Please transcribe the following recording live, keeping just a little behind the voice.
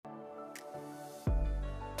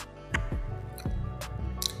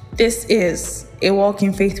This is A Walk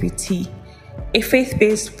in Faith with T, a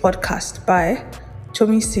faith-based podcast by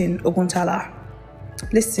Tomisin Oguntala.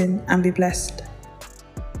 Listen and be blessed.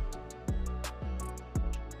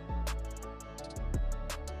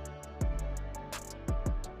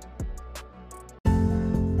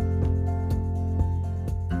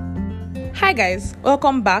 Hi guys,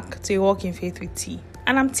 welcome back to A Walk in Faith with T,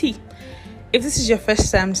 and I'm T. If this is your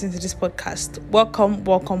first time listening to this podcast, welcome.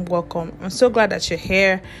 I'm so glad that you're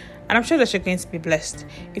here, and I'm sure that you're going to be blessed.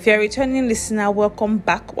 If you're a returning listener, welcome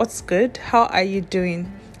back. What's good? How are you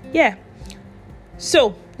doing? Yeah.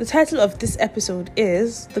 So, the title of this episode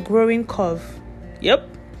is The Growing Curve. Yep.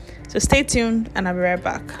 So stay tuned, and I'll be right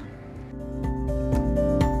back.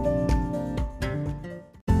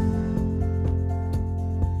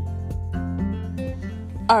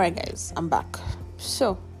 Alright guys, I'm back.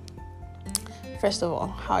 So, first of all,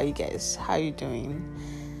 how are you guys? How are you doing?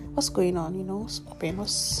 What's going on?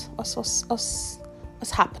 What's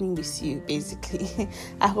happening with you, basically?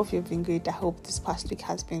 I hope you've been great. I hope this past week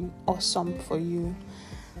has been awesome for you.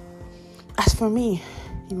 As for me,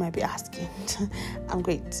 you might be asking. I'm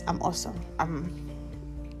great. I'm awesome. I'm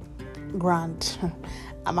grand.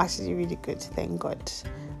 I'm actually really good. Thank God.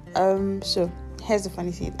 So here's the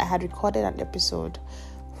funny thing. I had recorded an episode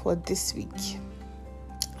for this week,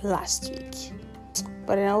 last week,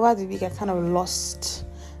 but then over the week I kind of lost.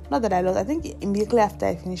 Not that I lost. I think immediately after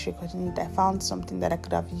I finished recording it, I found something that I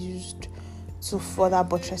could have used to further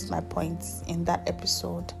buttress my points in that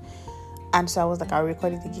episode. And so I was like, I'll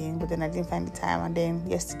record it again, but then I didn't find the time. And then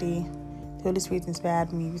yesterday, the Holy Spirit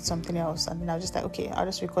inspired me with something else. And then I was just like, okay, I'll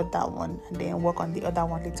just record that one and then work on the other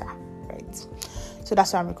one later, right? So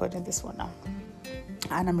that's why I'm recording this one now.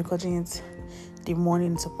 And I'm recording it the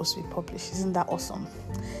morning it's supposed to be published. Isn't that awesome?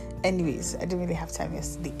 Anyways, I didn't really have time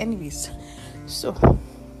yesterday. Anyways, so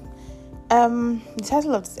the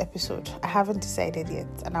title of this episode, I haven't decided yet,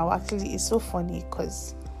 and it's so funny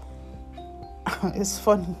because it's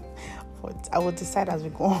funny, but I will decide as we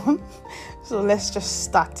go on. So let's just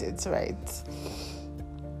start it, right?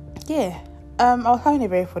 Yeah. I was having a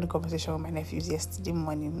very funny conversation with my nephews yesterday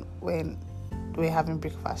morning when we were having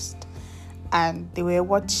breakfast, and they were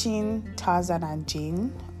watching Tarzan and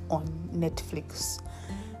Jane on Netflix,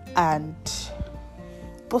 and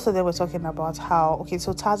both of them were talking about how,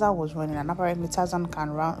 so Tarzan was running, and apparently Tarzan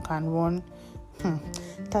can run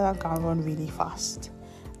really fast.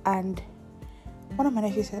 And one of my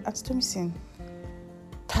nephews said, Auntie Tomisin,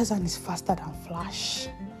 Tarzan is faster than Flash.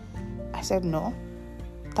 I said, no,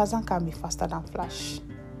 Tarzan can be faster than Flash.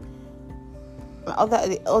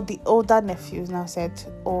 The older nephews now said,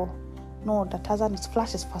 oh, no, that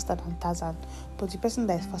Flash is faster than Tarzan, but the person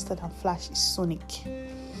that is faster than Flash is Sonic.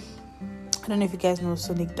 I don't know if you guys know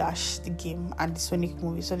Sonic Dash, the game, and the Sonic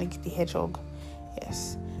movie, Sonic the Hedgehog.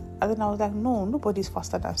 Yes. And then I was like, no, nobody's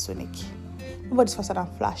faster than Sonic. Nobody's faster than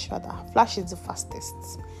Flash, rather. Flash is the fastest.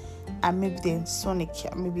 And maybe then Sonic,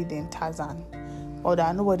 and maybe then Tarzan. Or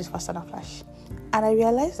that nobody's faster than Flash. And I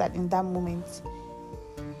realized that in that moment,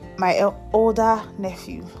 my older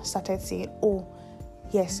nephew started saying, oh,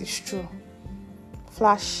 yes, it's true.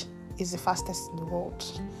 Flash is the fastest in the world.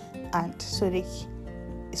 And Sonic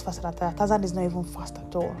is faster than Tarzan. Tarzan is not even fast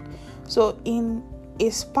at all. So in a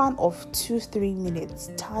span of 2-3 minutes,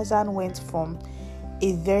 Tarzan went from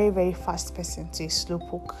a very, very fast person to a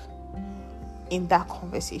slowpoke in that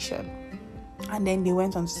conversation. And then they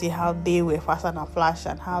went on to say how they were faster than Flash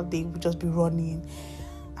and how they would just be running.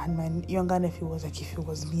 And my younger nephew was like, if it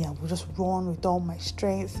was me, I would just run with all my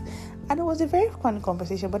strength. And it was a very fun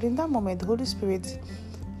conversation. But in that moment, the Holy Spirit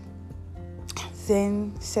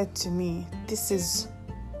then said to me, this is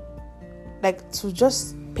like to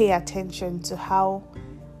just pay attention to how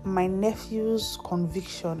my nephew's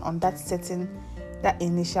conviction on that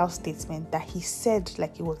initial statement that he said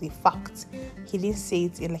like it was a fact. He didn't say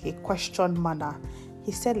it in like a question manner.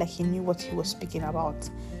 He said like he knew what he was speaking about.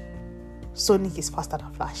 Sonic is faster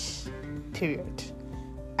than Flash, period.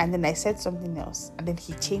 And then I said something else, and then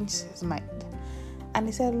he changed his mind. And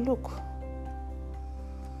he said, look,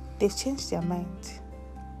 they've changed their mind.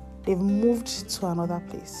 They've moved to another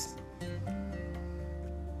place.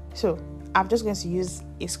 So I'm just going to use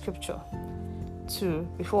a scripture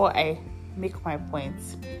before I make my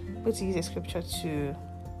points, I'm going to use a scripture to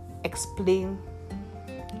explain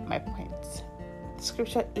my points. The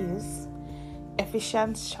scripture is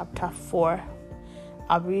Ephesians chapter 4.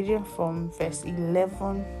 I'm reading from verse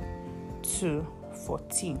 11 to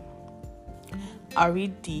 14. I'll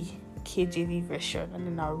read the KJV version and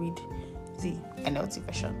then I'll read the NLT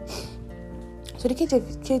version. So the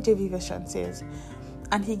KJV version says,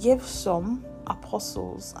 and he gave some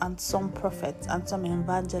apostles, and some prophets, and some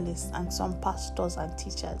evangelists, and some pastors and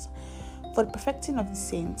teachers, for the perfecting of the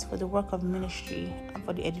saints, for the work of ministry, and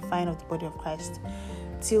for the edifying of the body of Christ,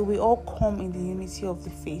 till we all come in the unity of the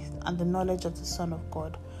faith and the knowledge of the Son of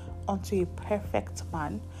God, unto a perfect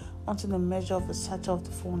man, unto the measure of the stature of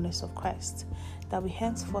the fullness of Christ, that we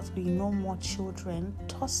henceforth be no more children,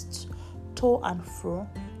 tossed to and fro,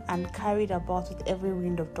 and carried about with every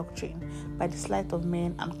wind of doctrine, by the sleight of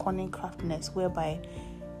men and cunning craftiness, whereby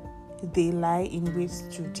they lie in wait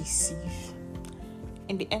to deceive.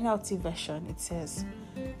 In the NLT version, it says,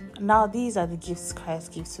 now these are the gifts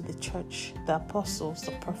Christ gives to the church: the apostles,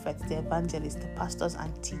 the prophets, the evangelists, the pastors,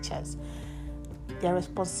 and teachers. Their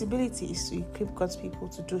responsibility is to equip God's people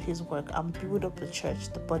to do His work and build up the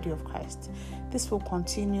church, the body of Christ. This will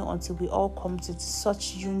continue until we all come to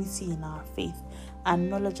such unity in our faith and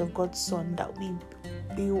knowledge of God's Son, that we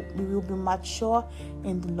will be mature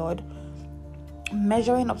in the Lord,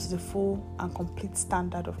 measuring up to the full and complete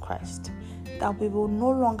standard of Christ. That we will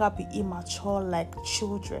no longer be immature like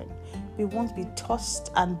children. We won't be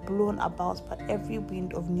tossed and blown about by every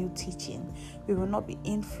wind of new teaching. We will not be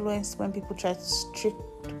influenced when people try to trick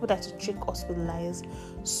us with lies,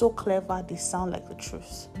 so clever they sound like the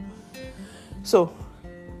truth. So,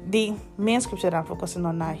 the main scripture that I'm focusing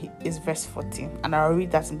on now is verse 14, and I'll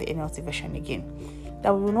read that in the NLT version again.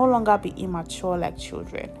 That we will no longer be immature like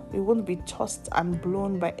children. We won't be tossed and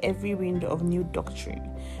blown by every wind of new doctrine.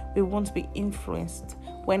 We won't be influenced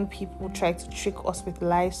when people try to trick us with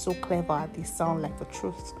lies so clever they sound like the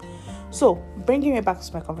truth. So, bringing me back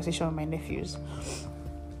to my conversation with my nephews,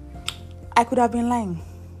 I could have been lying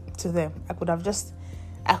to them. I could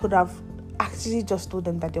have actually just told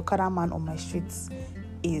them that the Okada man on my streets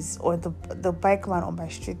is, or the bike man on my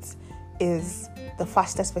streets is the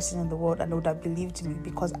fastest person in the world, and they would have believed me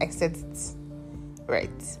because I said it,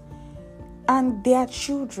 right? And they are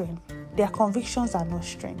children. Their convictions are not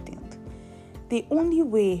strengthened. The only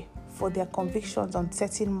way for their convictions on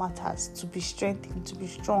certain matters to be strengthened, to be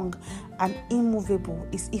strong and immovable,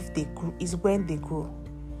 is when they grow.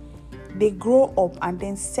 They grow up, and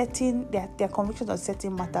then their convictions on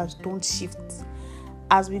certain matters don't shift.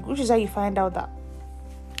 As we grow, you find out that,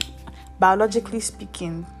 biologically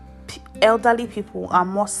speaking, elderly people are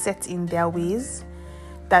more set in their ways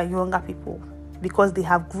than younger people, because they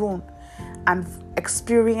have grown and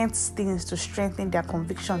experienced things to strengthen their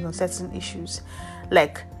convictions on certain issues.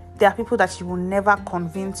 Like, there are people that you will never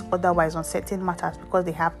convince otherwise on certain matters because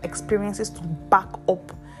they have experiences to back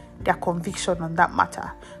up their conviction on that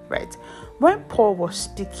matter, right? When Paul was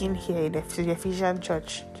speaking here in the Ephesian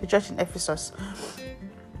church, the church in Ephesus,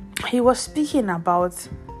 he was speaking about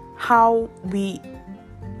how we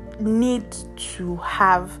need to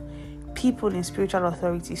have people in spiritual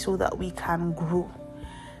authority so that we can grow.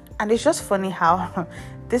 And it's just funny how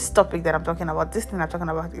this thing I'm talking about,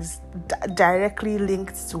 is directly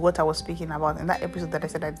linked to what I was speaking about in that episode that I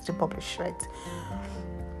said I didn't publish, right?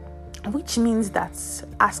 Which means that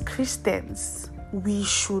as Christians, we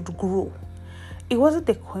should grow. It wasn't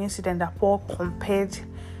a coincidence that Paul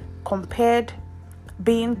compared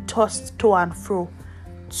being tossed to and fro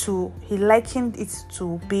he likened it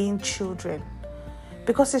to being children,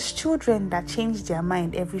 because it's children that change their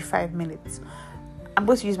mind every 5 minutes. I'm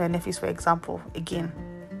going to use my nephews for example again.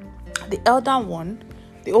 The older one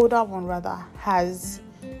has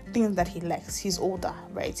things that he likes. He's older,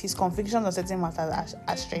 right? His convictions on certain matters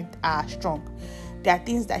are strong. There are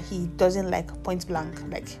things that he doesn't like, point blank.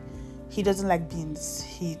 Like, he doesn't like beans.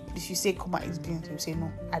 If you say come and eat beans, he'll say no,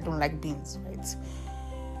 I don't like beans, right?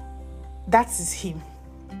 That is him.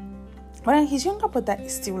 But his younger brother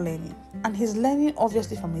is still learning, and he's learning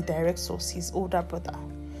obviously from a direct source, his older brother.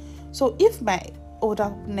 So if my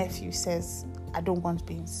older nephew says, I don't want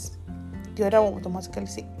beans, the other one would automatically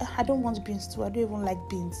say, I don't want beans too, I don't even like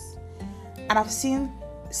beans. And I've seen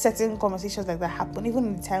certain conversations like that happen, even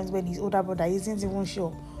in the times when his older brother isn't even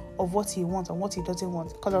sure of what he wants and what he doesn't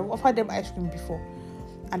want. Because I've offered them ice cream before,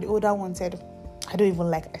 and the older one said, I don't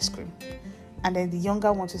even like ice cream. And then the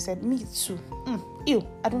younger one said, me too. Ew,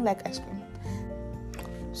 I don't like ice cream.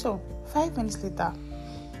 So 5 minutes later,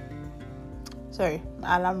 sorry,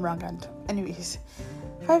 my alarm rang, and anyways,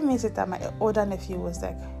 5 minutes later, my older nephew was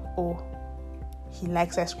like, oh, he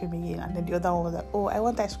likes ice cream again. And then the other one was like, oh, I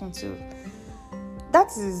want ice cream too.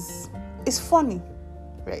 It's funny,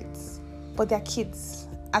 right? But they're kids,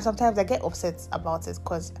 and sometimes I get upset about it,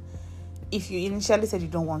 because if you initially said you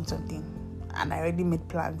don't want something, and I already made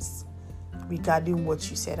plans regarding what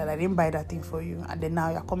you said, and I didn't buy that thing for you, and then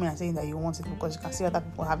now you're coming and saying that you want it because you can see other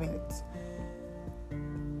people having it,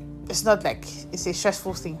 it's not like it's a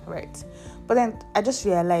stressful thing, right? But then I just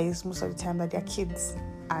realized most of the time that they're kids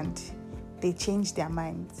and they change their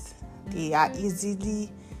minds. They are easily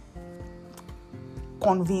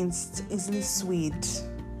convinced, easily swayed.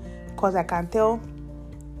 Because I can tell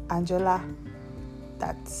Angela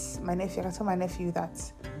that I can tell my nephew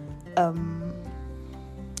that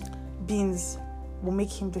Beans will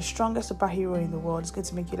make him the strongest superhero in the world. It's going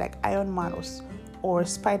to make you like Iron Man or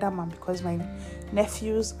Spider-Man, because my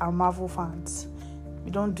nephews are Marvel fans.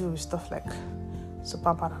 We don't do stuff like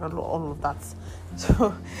Superman and all of that.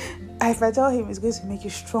 So if I tell him it's going to make you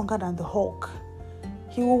stronger than the Hulk,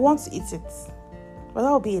 he will want to eat it. But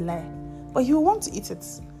that will be a lie. But he will want to eat it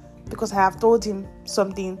because I have told him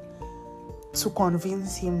something to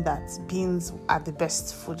convince him that beans are the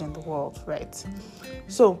best food in the world, right?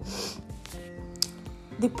 So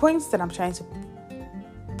the points that I'm trying to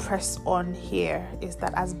press on here is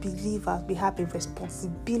that as believers, we have a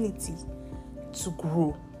responsibility to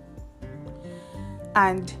grow.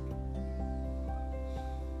 And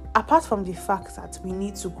apart from the fact that we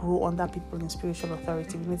need to grow under people in spiritual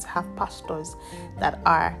authority, we need to have pastors that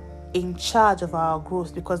are in charge of our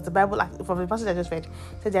growth, because the Bible, from the passage I just read,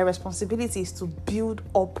 said their responsibility is to build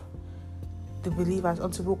up the believers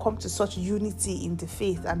until we come to such unity in the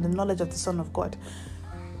faith and the knowledge of the Son of God.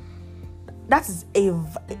 That is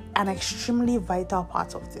an extremely vital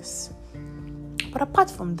part of this. But apart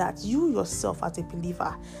from that, you yourself as a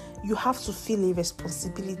believer, you have to feel a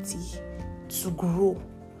responsibility to grow,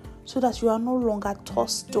 so that you are no longer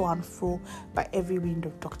tossed to and fro by every wind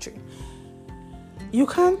of doctrine. You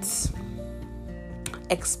can't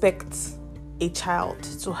expect a child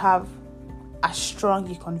to have as strong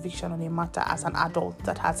a conviction on a matter as an adult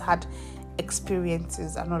that has had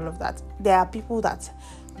experiences and all of that. There are people that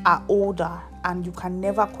are older and you can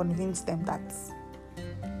never convince them that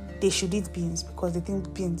they should eat beans because they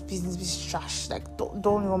think beans is trash. Like,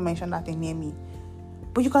 don't even mention that thing near me.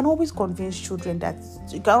 But you can always convince children that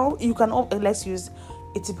you can. Let's use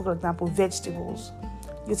a typical example: vegetables.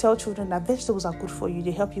 You tell children that vegetables are good for you.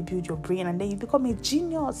 They help you build your brain, and then you become a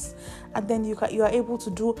genius. And then you are able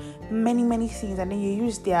to do many things. And then you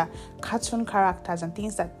use their cartoon characters and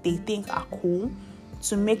things that they think are cool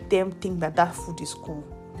to make them think that food is cool.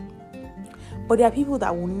 But there are people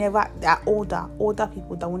that will never. They are older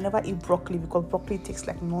people that will never eat broccoli because broccoli tastes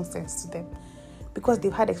like nonsense to them. Because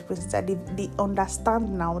they've had experiences that they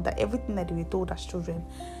understand now that everything that they were told as children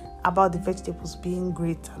about the vegetables being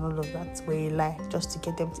great and all of that were a lie, just to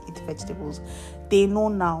get them to eat vegetables. They know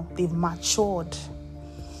now, they've matured.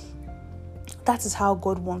 That is how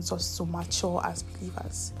God wants us to mature as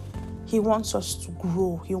believers. He wants us to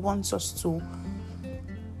grow. He wants us to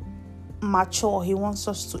mature. He wants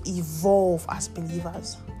us to evolve as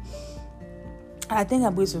believers. And I think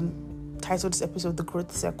I'm going to title this episode The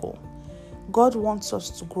Growth Circle. God wants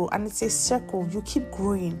us to grow, and it's a circle. You keep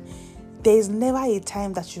growing. There is never a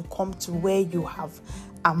time that you come to where you have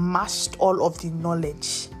amassed all of the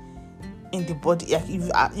knowledge in the body. Like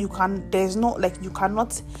you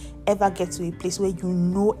cannot ever get to a place where you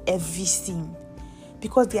know everything,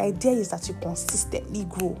 because the idea is that you consistently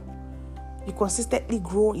grow. You consistently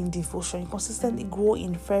grow in devotion. You consistently grow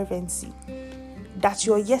in fervency. That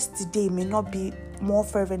your yesterday may not be more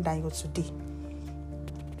fervent than your today.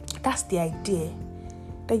 That's the idea.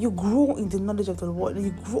 That you grow in the knowledge of the Lord.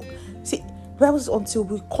 You grow. See, the Bible says until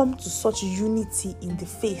we come to such unity in the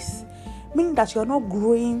faith, meaning that you are not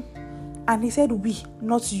growing. And he said we,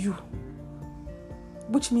 not you.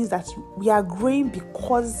 Which means that we are growing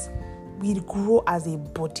because we grow as a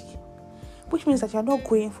body. Which means that you are not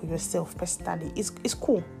growing for yourself personally. It's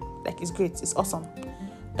cool. Like, it's great. It's awesome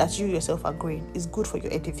that you yourself are growing. It's good for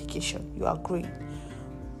your edification. You are growing.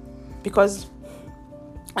 Because,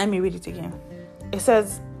 let me read it again. It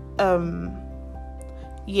says, verse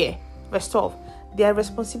 12. Their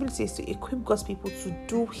responsibility is to equip God's people to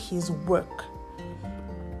do his work.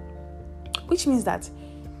 Which means that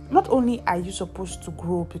not only are you supposed to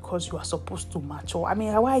grow because you are supposed to mature. I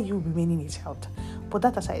mean, why are you remaining a child? But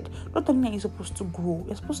that aside, not only are you supposed to grow,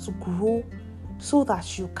 you're supposed to grow so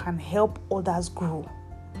that you can help others grow.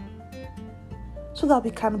 So that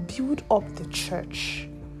we can build up the church.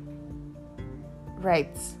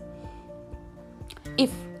 Right?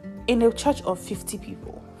 If in a church of 50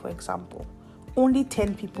 people, for example, only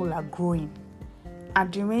 10 people are growing,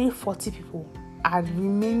 and the remaining 40 people are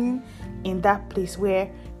remaining in that place where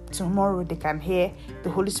tomorrow they can hear the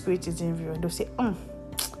Holy Spirit is in you, and they'll say,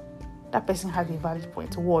 that person has a valid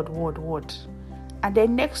point, word. And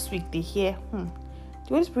then next week they hear, the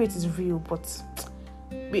Holy Spirit is real, but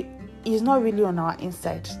it's not really on our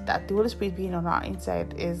inside. That the Holy Spirit being on our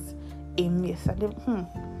inside is a myth. And then,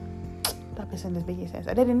 that person is making sense.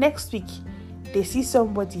 And then the next week, they see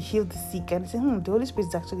somebody heal the sick and say, the Holy Spirit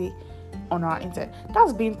is actually on our inside.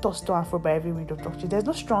 That's being tossed to and fro by every wind of doctrine. There's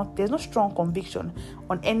no strong conviction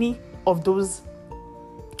on any of those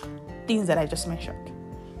things that I just mentioned,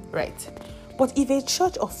 right? But if a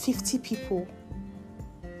church of 50 people,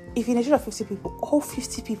 all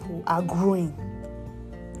 50 people are growing,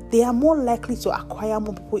 they are more likely to acquire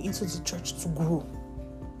more people into the church to grow.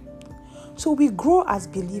 So we grow as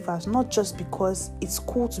believers, not just because it's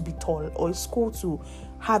cool to be tall or it's cool to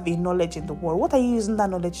have a knowledge in the world. What are you using that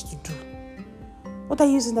knowledge to do? What are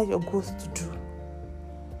you using that your growth to do?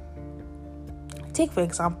 Take, for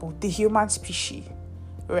example, the human species,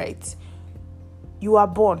 right? You are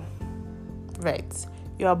born, right?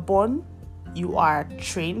 You are born, you are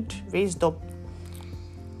trained, raised up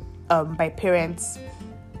by parents,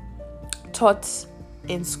 taught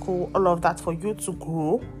in school, all of that for you to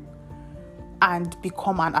grow and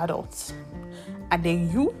become an adult. And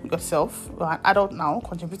then you yourself, you're an adult now,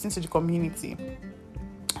 contributing to the community.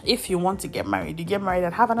 If you want to get married, you get married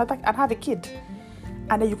and have a kid.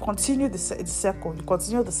 And then you continue the circle, you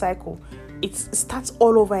continue the cycle. It starts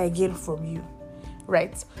all over again from you,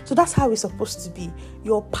 right? So that's how it's supposed to be.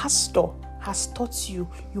 Your pastor has taught you,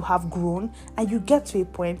 you have grown, and you get to a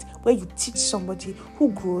point where you teach somebody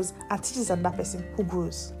who grows and teaches another person who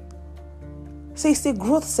grows. So it's a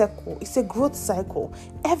growth circle. It's a growth cycle.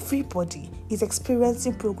 Everybody is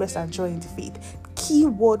experiencing progress and joy in the faith.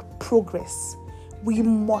 Keyword progress. We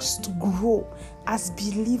must grow as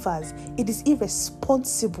believers. It is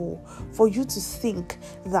irresponsible for you to think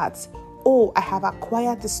that, I have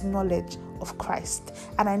acquired this knowledge of Christ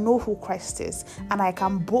and I know who Christ is and I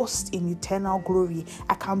can boast in eternal glory.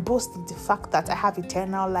 I can boast in the fact that I have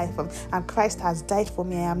eternal life and Christ has died for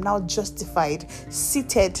me. I am now justified,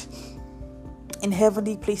 seated in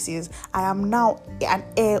heavenly places. I am now an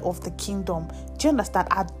heir of the kingdom. Do you understand?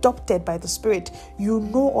 Adopted by the Spirit. You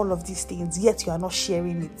know all of these things, yet you are not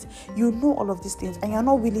sharing it. You know all of these things and you're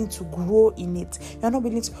not willing to grow in it. You're not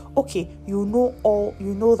willing to, you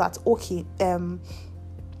know that,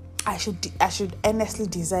 I should earnestly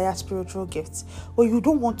desire spiritual gifts. But you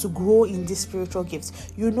don't want to grow in these spiritual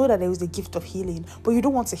gifts. You know that there is a gift of healing, but you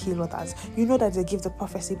don't want to heal others. You know that there's a gift of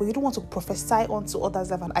prophecy, but you don't want to prophesy unto others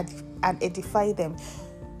and edify them.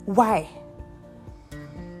 Why?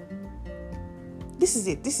 This is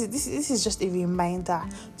it. This is just a reminder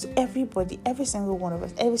to everybody, every single one of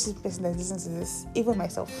us, every single person that listens to this, even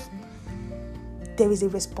myself. There is a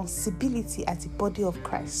responsibility as the body of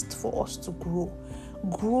Christ for us to grow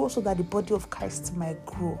so that the body of Christ might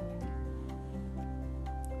grow.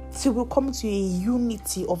 So we'll come to a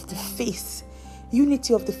unity of the faith.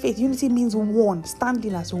 Unity of the faith. Unity means one,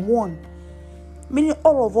 standing as one. Meaning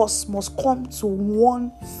all of us must come to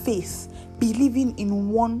one faith, believing in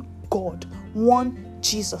one God, one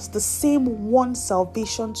Jesus, the same one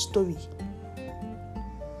salvation story.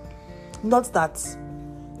 Not that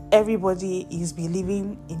everybody is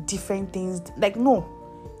believing in different things. No.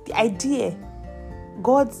 The idea,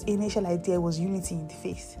 God's initial idea was unity in the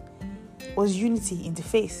faith.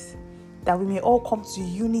 That we may all come to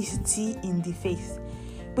unity in the faith.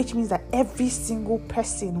 Which means that every single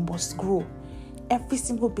person must grow. Every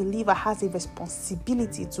single believer has a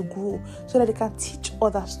responsibility to grow so that they can teach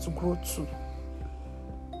others to grow too.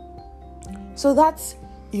 So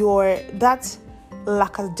that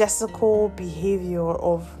lackadaisical behavior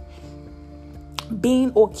of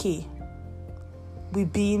being okay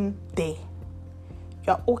with being there.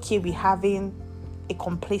 You're okay with having a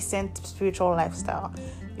complacent spiritual lifestyle.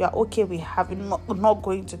 You're okay with not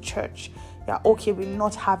going to church. You're okay with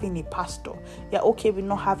not having a pastor. You're okay with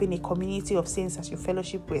not having a community of saints as you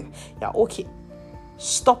fellowship with. You're okay.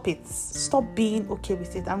 Stop it. Stop being okay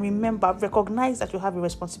with it. And remember, recognize that you have a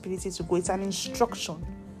responsibility to go. It's an instruction.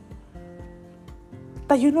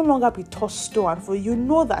 That you no longer be tossed to and fro. You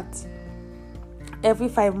know that every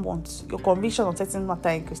 5 months, your conviction on certain matter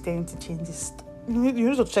in Christianity changes. You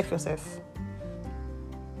need to check yourself.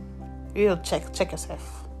 You need to check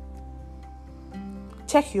yourself.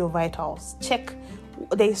 Check your vitals. Check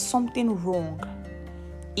there is something wrong.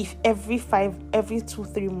 If every 2,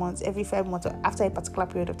 3 months, every 5 months, or after a particular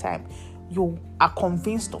period of time, you are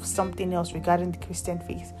convinced of something else regarding the Christian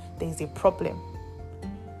faith, there is a problem.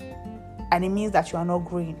 And it means that you are not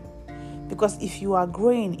growing. Because if you are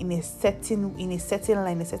growing in a certain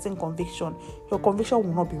line, a certain conviction, your conviction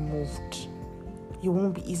will not be moved. You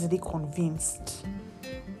won't be easily convinced.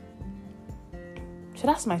 So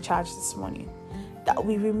that's my charge this morning. that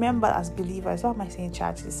we remember as believers. What am I saying,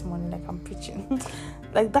 church, this morning? Like I'm preaching.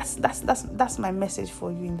 Like that's my message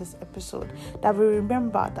for you in this episode. That we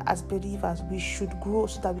remember that as believers, we should grow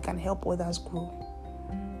so that we can help others grow.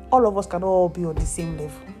 All of us can all be on the same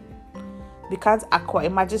level. We can't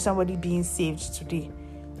imagine somebody being saved today,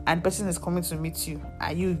 and person is coming to meet you,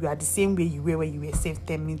 and you are the same way you were when you were saved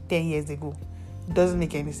 10 years ago. It doesn't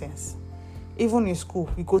make any sense. Even in school,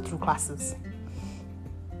 we go through classes.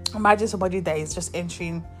 Imagine somebody that is just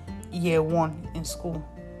entering year 1 in school,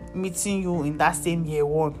 meeting you in that same year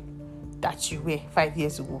 1 that you were 5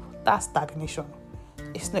 years ago. That's stagnation.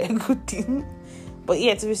 It's not a good thing. But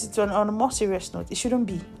yeah, on a more serious note, it shouldn't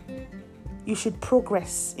be. You should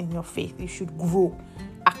progress in your faith. You should grow,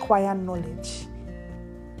 acquire knowledge.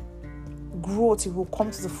 Grow till we will come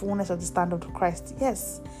to the fullness of the standard of Christ.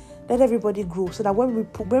 Yes, let everybody grow so that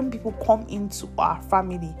when people come into our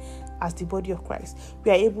family as the body of Christ, we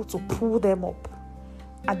are able to pull them up.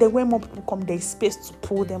 And then when more people come, there is space to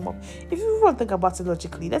pull them up. If you even think about it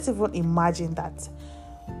logically, let's even imagine that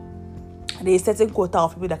there is a certain quota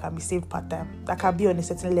of people that can be saved part-time, that can be on a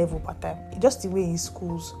certain level part-time. Just the way in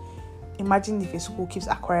schools. Imagine if a school keeps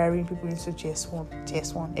acquiring people into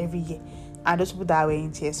GS1 every year, and those people that were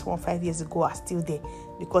in GS1 5 years ago are still there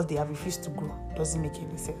because they have refused to grow. Doesn't make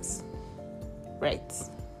any sense, right?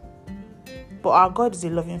 But our God is a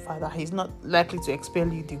loving Father. He's not likely to expel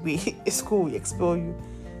you the way a school will expel you.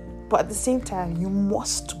 But at the same time, you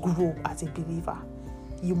must grow as a believer.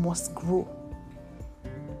 You must grow.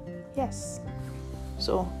 Yes.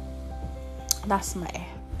 So that's my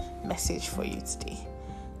message for you today.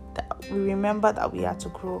 That we remember that we are to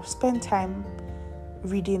grow. Spend time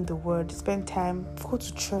reading the word. Spend time, go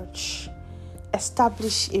to church.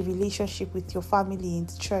 Establish a relationship with your family in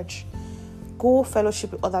the church. Go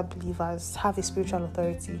fellowship with other believers. Have a spiritual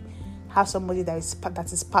authority. Have somebody that is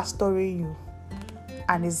pastoring you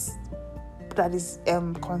and is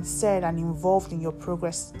concerned and involved in your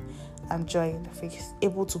progress and joy in the faith,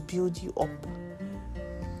 able to build you up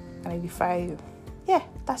and edify you. Yeah,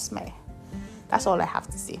 that's all I have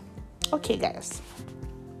to say. Okay, guys,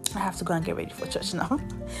 I have to go and get ready for church now.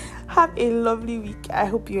 Have a lovely week. I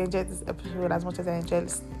hope you enjoyed this episode as much as I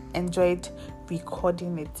enjoyed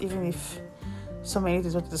recording it, even if so many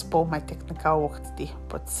things wanted to spoil my technical work today,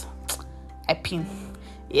 but I pin.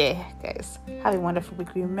 Yeah, guys, have a wonderful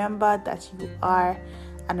week. Remember that you are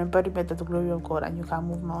an embodiment of the glory of God, and you can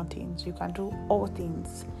move mountains. You can do all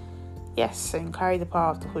things. Yes, and carry the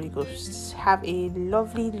power of the Holy Ghost. Have a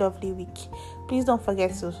lovely, lovely week. Please don't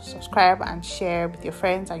forget to subscribe and share with your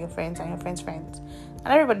friends and your friends and your friends' friends and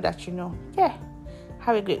everybody that you know. Yeah,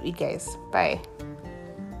 have a great week, guys. Bye.